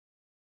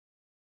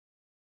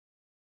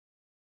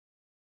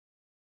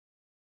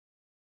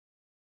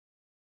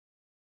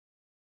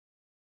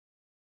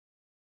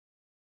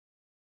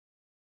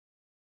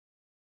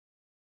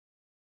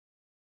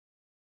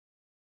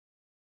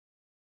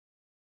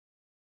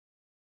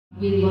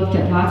We looked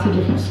at lots of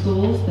different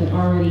schools that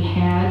already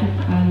had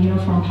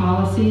uniform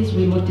policies.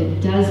 We looked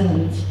at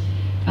dozens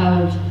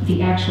of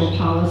the actual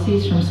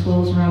policies from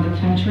schools around the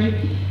country.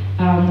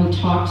 We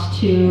talked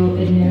to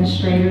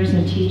administrators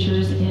and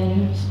teachers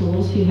in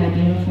schools who had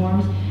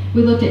uniforms.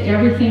 We looked at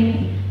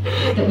everything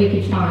that we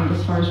could find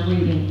as far as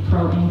reading,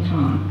 pro and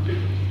con.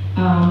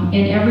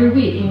 And every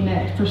week, we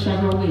met for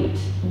several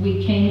weeks.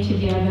 We came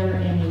together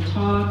and we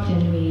talked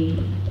and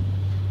we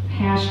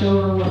hashed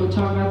over what we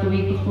talked about the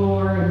week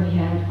before, and we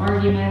had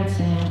arguments,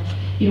 and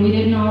we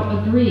didn't all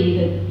agree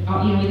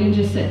that, we didn't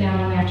just sit down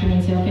one afternoon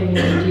and say, okay, we're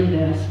going to do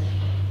this.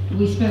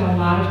 We spent a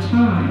lot of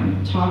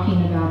time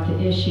talking about the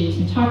issues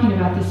and talking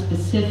about the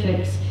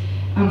specifics.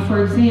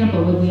 For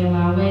example, would we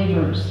allow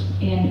waivers?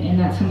 And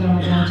that's something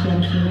I'm going to go into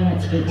in a few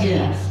minutes, but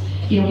yes.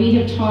 We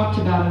have talked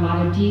about a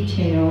lot of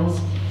details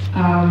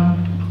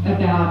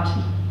about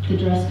the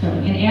dress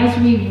code. And as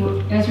we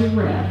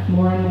read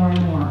more and more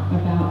and more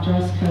about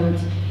dress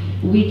codes,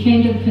 we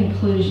came to the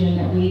conclusion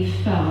that we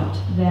felt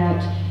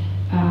that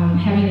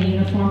having a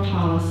uniform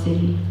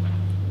policy,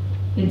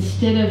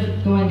 instead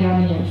of going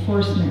down the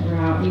enforcement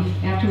route,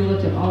 after we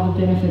looked at all the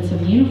benefits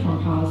of a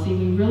uniform policy,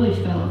 we really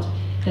felt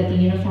that the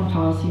uniform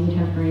policy would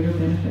have greater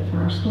benefit for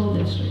our school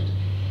district.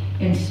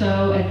 And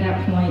so at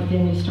that point,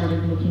 then we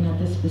started looking at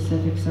the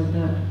specifics of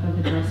the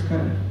dress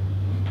code.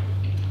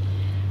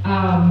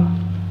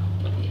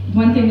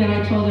 One thing that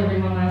I told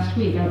everyone last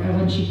week, I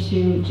want you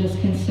to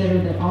just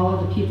consider that all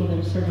of the people that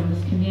have served on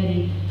this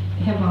committee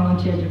have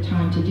volunteered their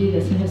time to do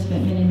this and have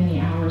spent many, many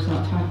hours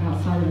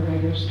outside of the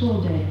regular school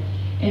day.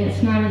 And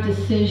it's not a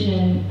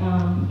decision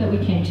that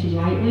we came to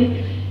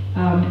lightly.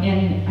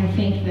 And I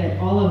think that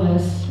all of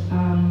us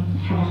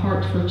have a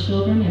heart for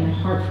children and a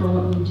heart for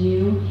what we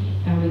do.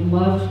 And we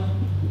love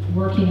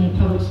working in the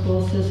public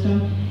school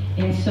system.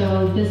 And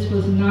so this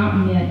was not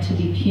meant to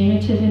be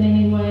punitive in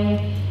any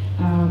way.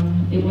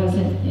 It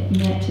wasn't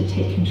meant to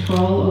take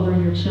control over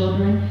your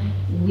children.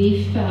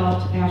 We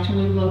felt, after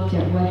we looked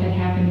at what had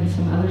happened in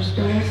some other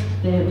schools,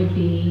 that it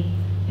would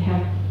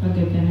have a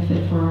good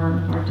benefit for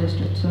our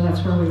district. So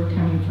that's where we were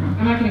coming from.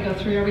 I'm not going to go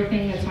through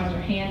everything that's on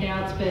your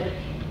handouts, but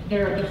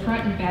the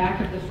front and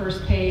back of the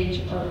first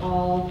page are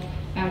all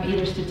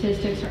either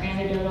statistics or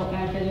anecdotal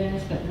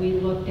evidence that we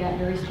looked at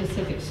very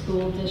specific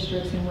school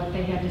districts and what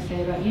they had to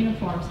say about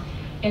uniforms.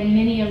 And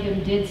many of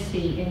them did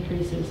see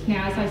increases.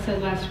 Now, as I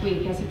said last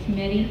week, as a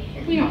committee,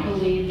 we don't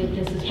believe that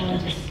this is going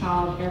to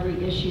solve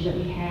every issue that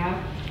we have,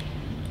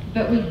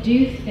 but we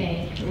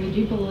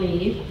do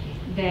believe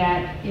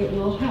that it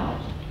will help.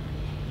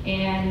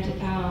 And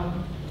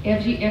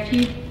if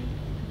you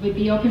would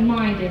be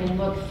open-minded and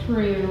look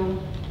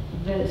through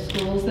the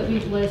schools that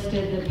we've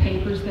listed, the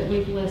papers that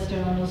we've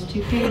listed on those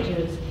 2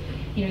 pages,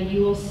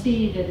 you will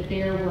see that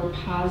there were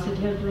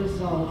positive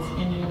results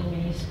in many,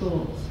 many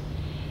schools.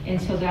 And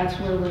so that's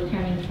where we're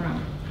coming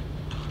from.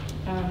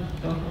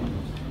 Go ahead.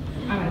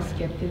 I'm going to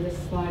skip through this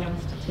slide on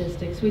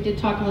statistics. We did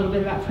talk a little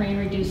bit about free and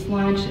reduced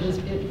lunch. It was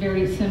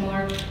very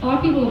similar. A lot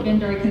of people have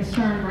been very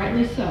concerned,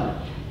 rightly so,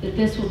 that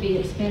this will be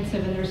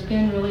expensive, and there's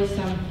been really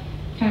some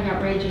kind of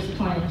outrageous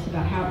claims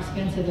about how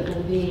expensive it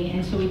will be.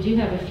 And so we do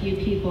have a few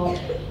people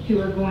who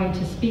are going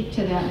to speak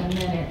to that in a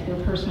minute,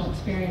 their personal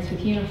experience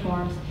with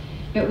uniforms.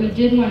 But we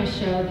did want to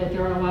show that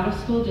there are a lot of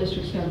school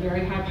districts who have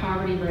very high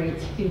poverty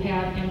rates who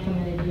have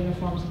implemented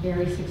uniforms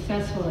very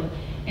successfully.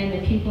 And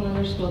the people in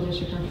their school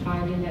district are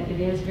finding that it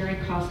is very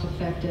cost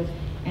effective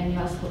and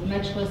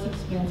much less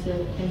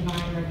expensive than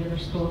buying regular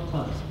school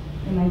clothes.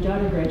 And my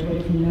daughter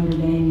graduated from Notre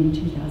Dame in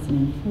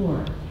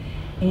 2004.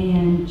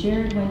 And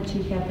Jared went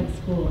to Catholic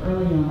school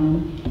early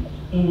on,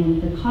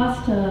 and the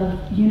cost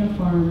of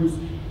uniforms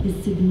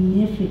is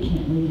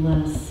significantly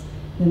less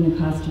than the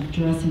cost of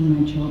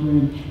dressing my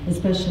children,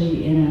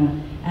 especially in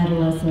an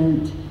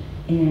adolescent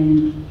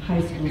and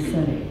high school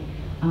setting.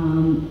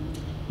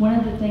 One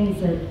of the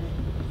things that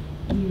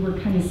we were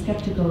kind of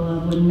skeptical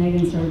of when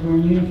Megan started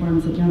wearing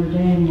uniforms at Notre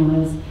Dame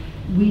was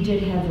we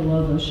did have the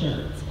logo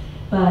shirts.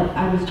 But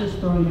I was just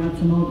throwing out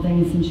some old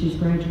things since she's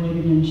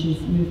graduated and she's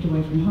moved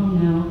away from home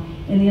now.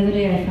 And the other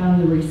day I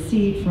found the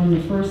receipt from the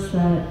first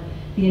set.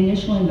 The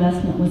initial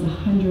investment was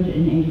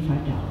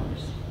 $185.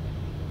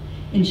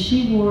 And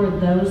she wore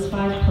those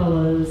 5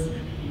 polos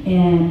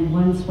and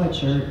 1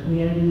 sweatshirt.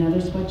 We added another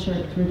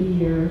sweatshirt through the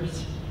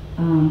years.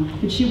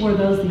 But she wore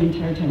those the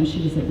entire time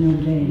she was at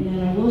Notre Dame.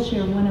 And I will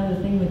share one other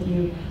thing with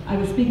you. I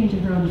was speaking to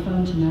her on the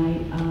phone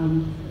tonight,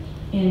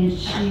 and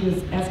she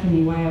was asking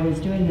me why I was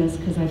doing this,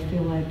 because I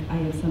feel like I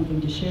have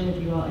something to share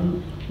with you all.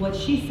 And what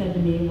she said to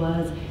me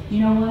was, you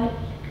know what?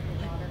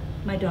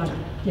 My daughter.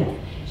 Yeah.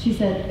 She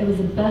said it was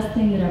the best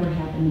thing that ever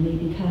happened to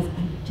me because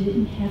I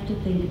didn't have to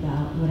think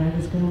about what I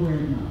was going to wear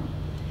tomorrow.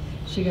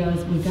 She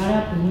goes, we got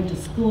up, we went to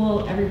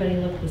school, everybody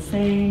looked the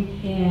same,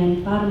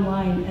 and bottom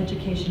line,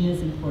 education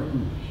is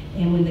important.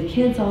 And when the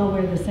kids all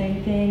wear the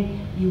same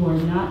thing, you are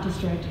not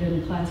distracted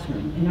in the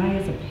classroom. And I,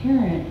 as a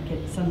parent,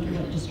 get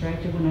somewhat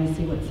distracted when I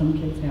see what some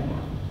kids have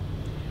on.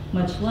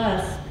 Much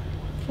less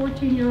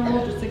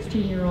 14-year-old or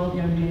 16-year-old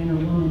young man or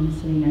woman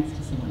sitting next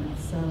to someone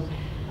else. So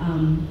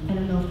I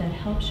don't know if that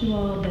helps you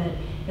all, but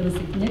it was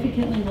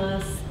significantly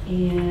less,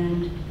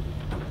 and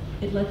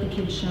it let the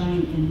kids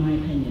shine, in my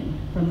opinion,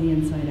 from the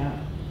inside out.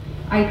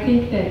 I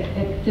think that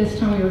at this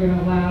time we were going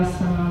to allow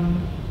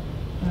some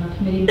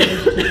committee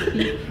members to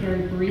speak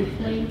very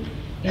briefly,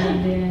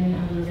 and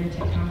then we were going to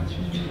take comments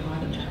from the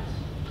audience.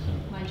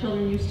 My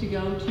children used to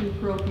go to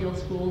parochial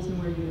schools and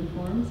wear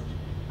uniforms,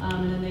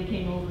 and then they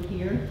came over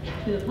here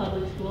to the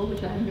public school,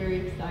 which I'm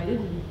very excited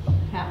and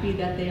happy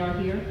that they are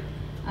here.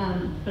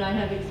 But I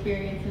have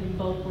experience in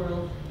both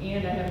worlds,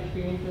 and I have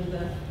experience as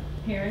a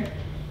parent,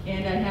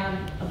 and I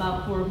have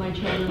about 4 of my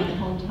children at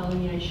home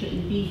telling me I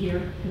shouldn't be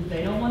here because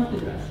they don't want the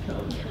dress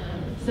code.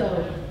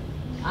 So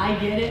I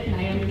get it and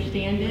I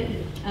understand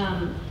it,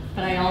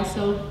 but I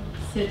also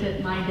sit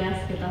at my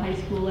desk at the high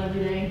school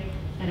every day,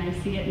 and I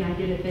see it and I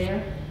get it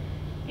there.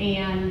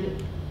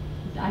 And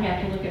I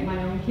have to look at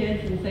my own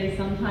kids and say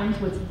sometimes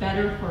what's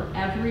better for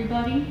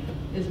everybody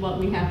is what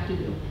we have to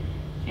do.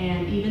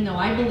 And even though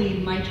I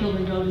believe my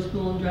children go to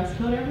school in dress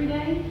code every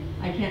day,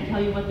 I can't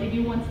tell you what they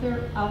do once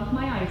they're out of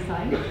my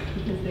eyesight,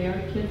 because they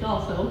are kids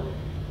also,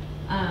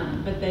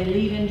 but they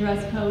leave in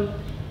dress code.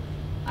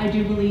 I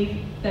do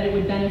believe that it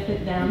would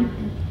benefit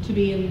them to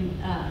be in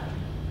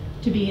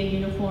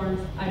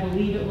uniforms. I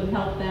believe it would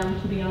help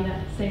them to be on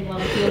that same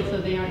level field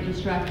so they aren't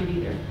distracted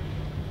either.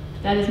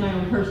 That is my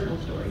own personal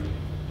story.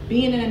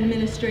 Being an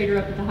administrator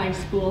up at the high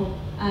school,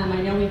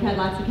 I know we've had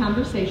lots of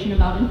conversation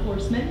about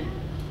enforcement,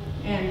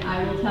 and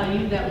I will tell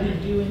you that we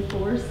do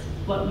enforce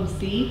what we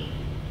see.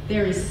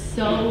 There is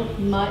so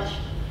much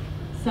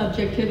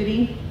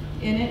subjectivity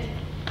in it.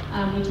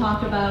 We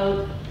talk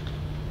about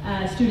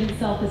student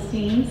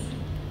self-esteem,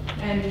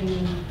 and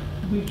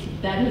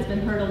that has been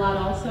heard a lot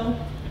also.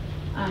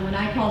 When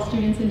I call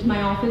students into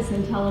my office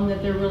and tell them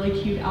that their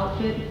really cute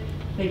outfit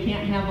they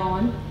can't have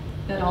on,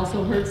 that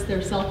also hurts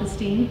their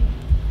self-esteem.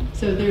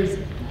 So there's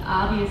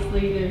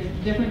obviously,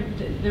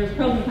 there's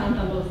pros and cons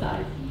on both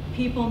sides.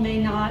 People may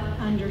not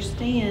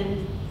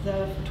understand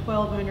the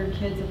 1,200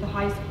 kids at the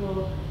high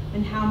school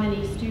and how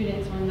many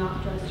students are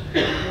not dressed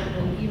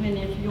appropriately. Even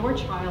if your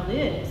child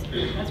is,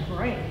 that's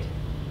great.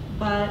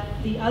 But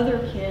the other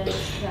kids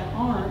that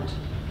aren't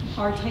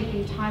are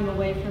taking time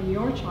away from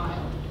your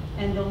child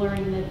and the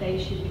learning that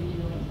they should be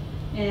doing.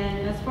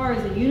 And as far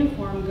as the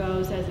uniform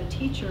goes, as a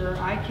teacher,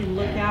 I can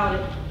look out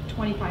at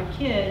 25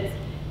 kids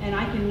and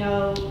I can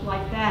know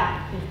like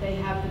that if they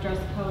have the dress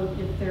code,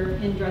 if they're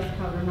in dress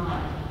code or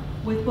not.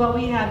 With what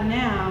we have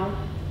now,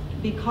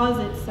 because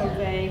it's so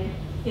vague,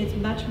 it's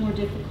much more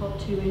difficult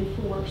to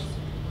enforce.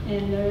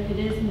 And it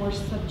is more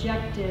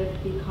subjective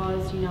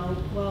because, you know,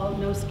 well,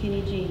 no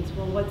skinny jeans.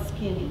 Well, what's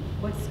skinny?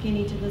 What's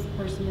skinny to this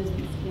person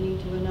isn't skinny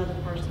to another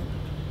person.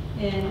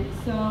 And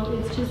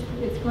so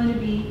it's going to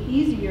be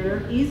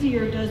easier.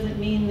 Easier doesn't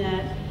mean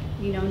that,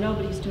 you know,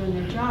 nobody's doing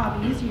their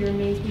job. Easier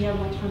means we have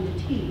more time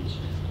to teach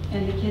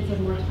and the kids have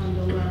more time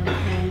to learn.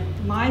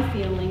 And my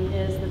feeling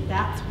is that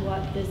that's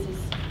what this is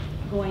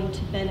going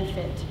to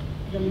benefit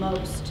the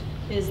most,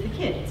 is the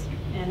kids,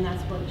 and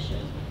that's what it should.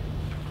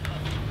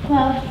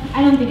 Well,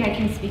 I don't think I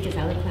can speak as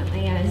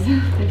eloquently as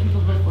the people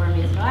before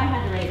me, so I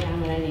had to write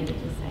down what I needed to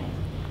say.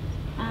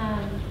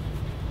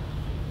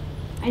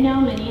 I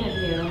know many of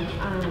you,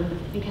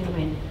 because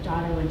my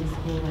daughter went to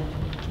school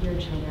with your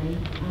children,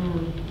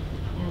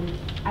 and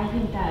I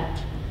think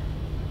that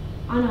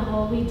on a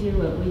whole we do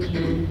what we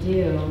can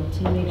do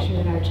to make sure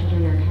that our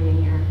children are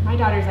coming here. My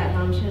daughter's at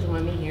home, she doesn't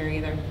want me here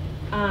either.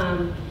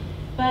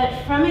 But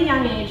from a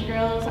young age,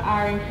 girls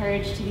are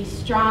encouraged to be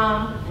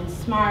strong and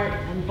smart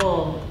and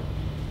bold.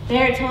 They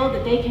are told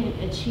that they can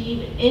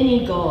achieve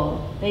any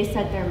goal they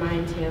set their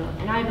mind to.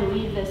 And I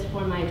believe this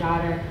for my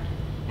daughter,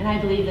 and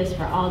I believe this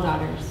for all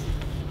daughters.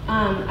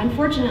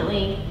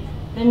 Unfortunately,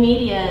 the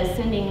media is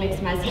sending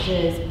mixed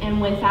messages,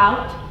 and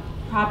without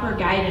proper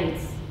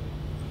guidance,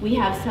 we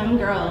have some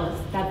girls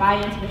that buy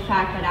into the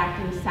fact that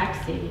acting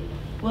sexy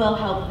will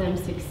help them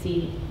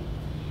succeed.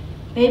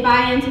 They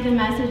buy into the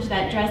message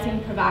that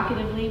dressing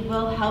provocatively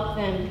will help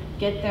them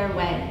get their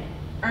way,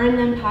 earn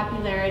them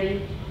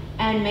popularity,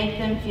 and make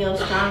them feel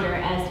stronger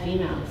as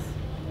females.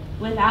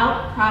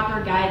 Without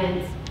proper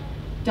guidance,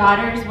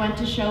 daughters want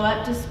to show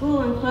up to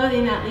school in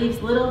clothing that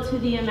leaves little to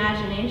the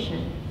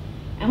imagination.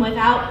 And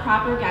without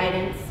proper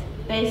guidance,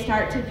 they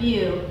start to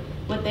view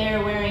what they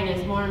are wearing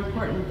as more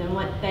important than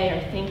what they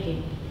are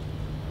thinking.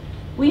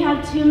 We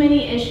have too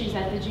many issues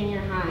at the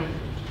junior high,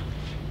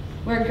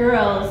 where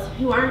girls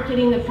who aren't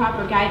getting the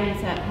proper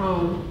guidance at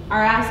home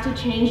are asked to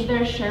change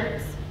their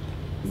shirts,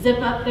 zip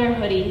up their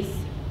hoodies,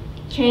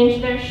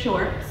 change their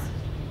shorts,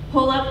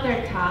 pull up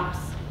their tops,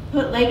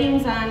 put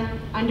leggings on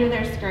under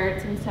their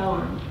skirts, and so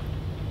on.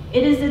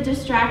 It is a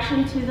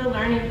distraction to the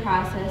learning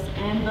process,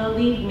 and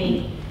believe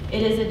me,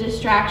 it is a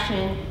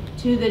distraction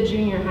to the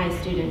junior high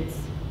students.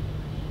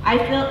 I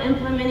feel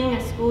implementing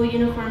a school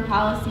uniform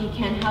policy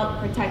can help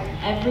protect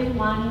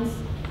everyone's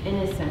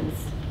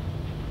innocence.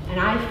 And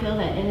I feel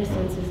that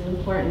innocence is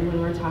important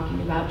when we're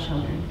talking about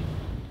children.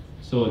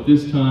 So at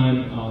this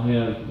time, I'll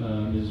have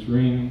Ms.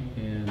 Ring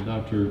and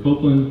Dr.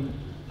 Copeland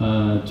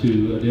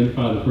to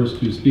identify the first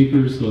two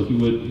speakers. So if you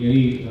would,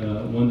 any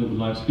one that would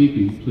like to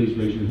speak, please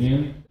raise your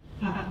hand.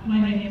 My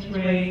name is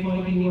Ray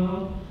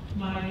Boydiwo.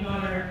 My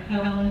daughter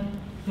Helen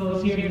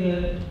goes here to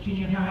the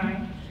junior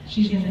high.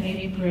 She's in the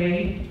 8th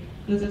grade.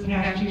 This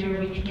past year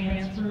we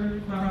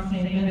transferred from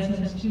St.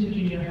 Vincent's to the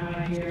junior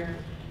high here.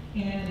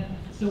 And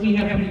so we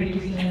have pretty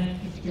recent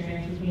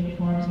experience with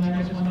uniforms, and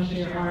I just want to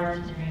share our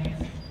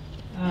experience.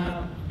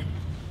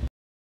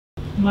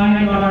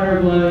 My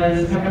daughter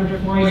was, after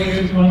 4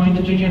 years going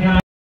to the junior high,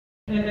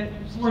 4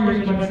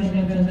 years going to St.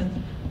 Vincent's,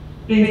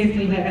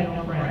 basically had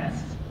no friends.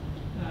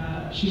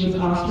 She was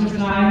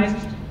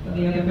ostracized by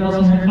the other girls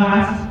in her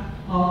class,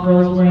 all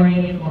girls wearing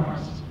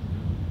uniforms.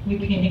 We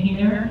came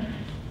here,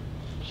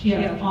 she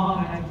has all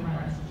kinds of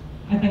friends.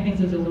 I think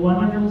this is a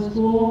wonderful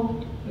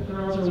school. The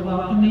girls are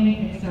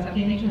welcoming,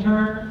 accepting to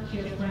her. She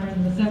has friends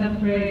in the 7th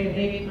grade,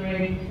 8th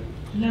grade,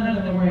 none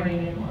of them are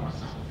wearing uniforms.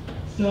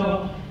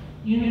 So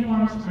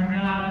uniforms are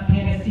not a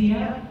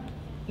panacea.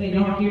 They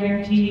don't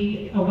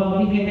guarantee a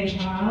well-behaved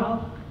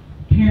child.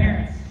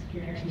 Parents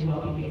guarantee a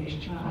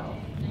well-behaved child.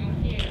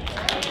 Thank you.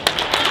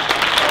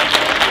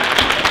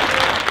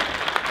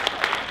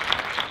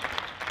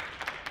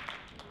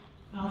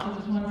 I also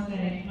just want to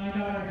say, my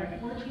daughter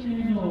at 14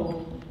 years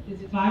old is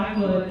 5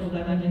 foot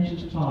 11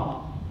 inches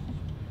tall.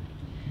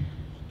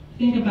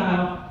 Think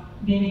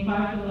about being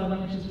 5 foot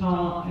 11 inches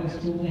tall at a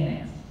school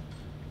dance.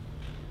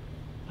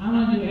 I'm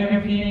going to do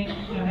everything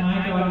that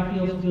my daughter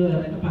feels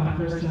good about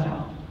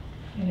herself.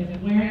 And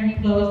if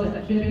wearing clothes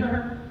that fit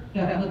her,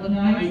 that look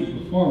nice.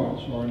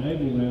 Performance or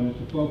enable them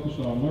to focus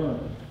on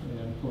learning.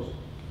 And of course,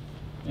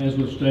 as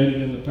was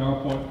stated in the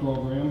PowerPoint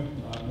program,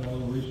 I've done a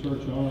little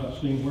research on it. I've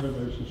seen where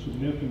there's a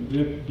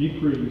significant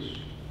decrease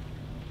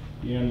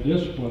in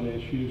discipline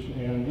issues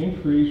and an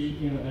increase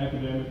in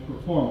academic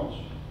performance.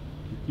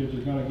 The kids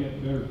are going to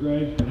get better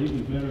grades, but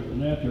even better than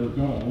that, they're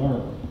going to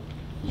learn.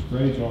 Because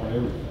grades aren't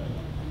everything.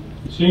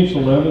 It seems to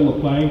level the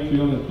playing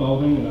field in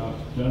clothing, and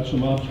I've done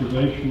some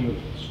observation with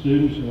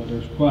students, and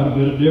there's quite a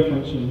bit of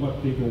difference in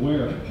what people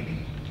wear.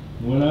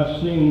 When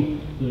I've seen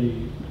the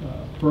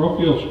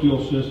parochial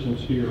school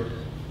systems here,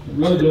 it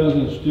really does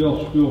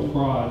instill school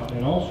pride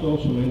and also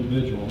some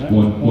individual. That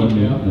was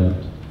pointed out.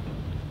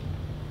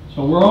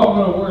 So we're all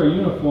going to wear a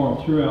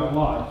uniform throughout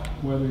life,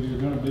 whether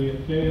you're going to be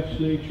at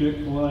KFC,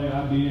 Chick-fil-A,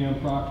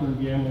 IBM, Procter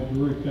 & Gamble,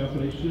 Brewery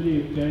Company,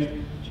 City of Cape,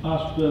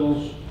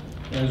 hospitals,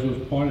 as was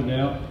pointed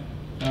out.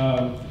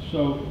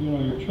 So, you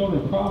know, your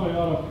children probably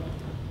ought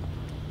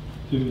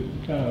to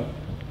kind of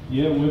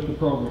get with the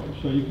program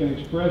so you can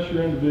express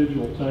your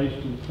individual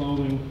taste in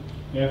clothing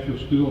after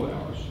school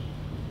hours.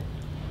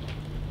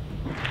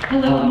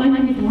 Hello, my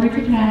name is Lori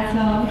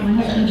Capazzo.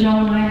 My husband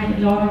Joe and I have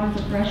a daughter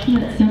who's a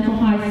freshman at Central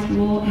High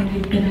School, and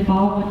we've been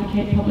involved with the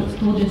Cape Public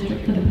School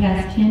District for the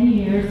past 10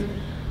 years.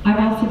 I've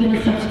also been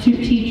a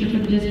substitute teacher for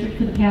the district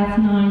for the past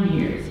 9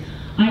 years.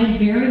 I am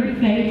very in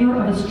favor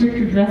of a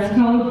stricter dress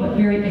code, but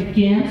very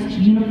against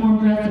uniform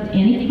dress of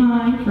any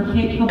kind for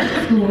Cape Public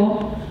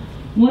School.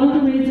 One of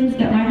the reasons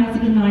that my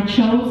husband and I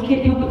chose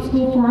Cape Public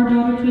School for our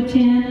daughter to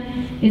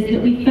attend is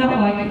that we felt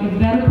like it would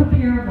better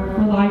prepare her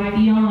for life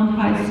beyond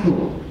high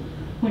school.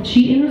 When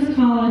she enters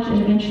college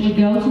and eventually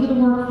goes into the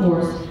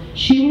workforce,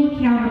 she will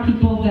encounter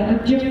people that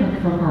are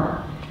different from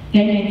her.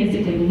 They may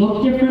physically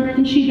look different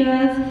than she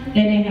does,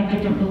 they may have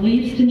different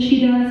beliefs than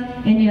she does,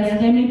 and yes,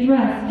 they may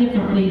dress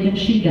differently than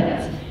she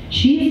does.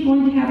 She is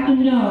going to have to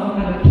know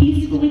how to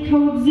peacefully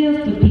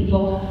coexist with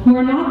people who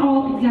are not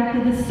all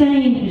exactly the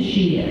same as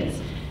she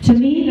is. To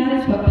me,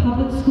 that is what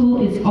public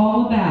school is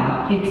all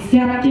about,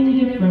 accepting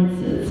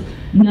differences,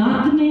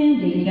 not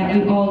demanding that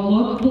we all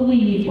look,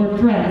 believe, or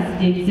dress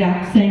the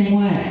exact same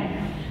way.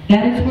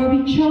 That is why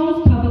we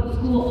chose public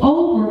school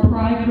over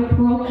private or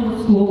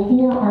parochial school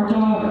for our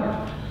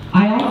daughter.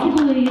 I also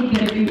believe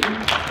that if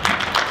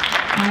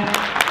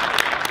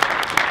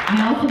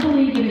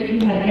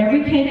you had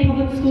every Cape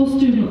Public School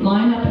student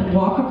line up and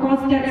walk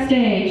across that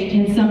stage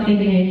in something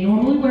they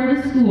normally wear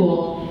to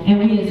school, and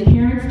we as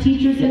parents,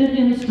 teachers, and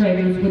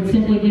administrators would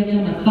simply give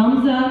them a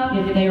thumbs up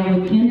if they are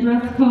within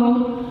dress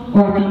code,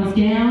 or a thumbs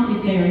down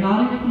if they are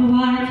not in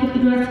compliance with the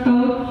dress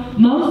code,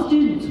 most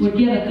students would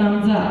get a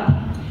thumbs up.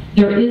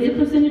 There is a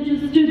percentage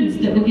of students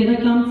that will get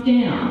a thumbs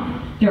down.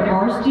 There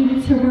are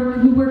students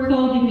who wear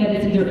clothing that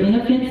is either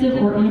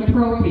inoffensive or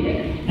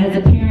inappropriate. As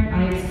a parent,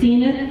 I have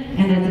seen it,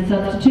 and as a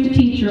substitute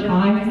teacher,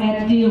 I've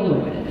had to deal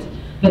with it.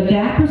 But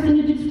that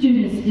percentage of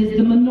students is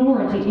the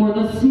minority or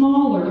the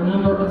smaller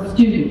number of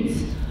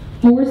students.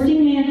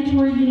 Forcing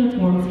mandatory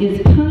uniforms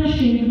is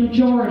punishing the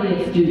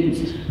majority of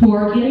students who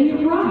are getting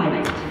it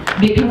right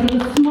because of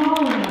the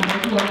smaller number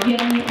who are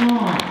getting it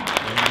wrong.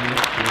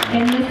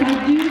 And yes,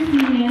 I do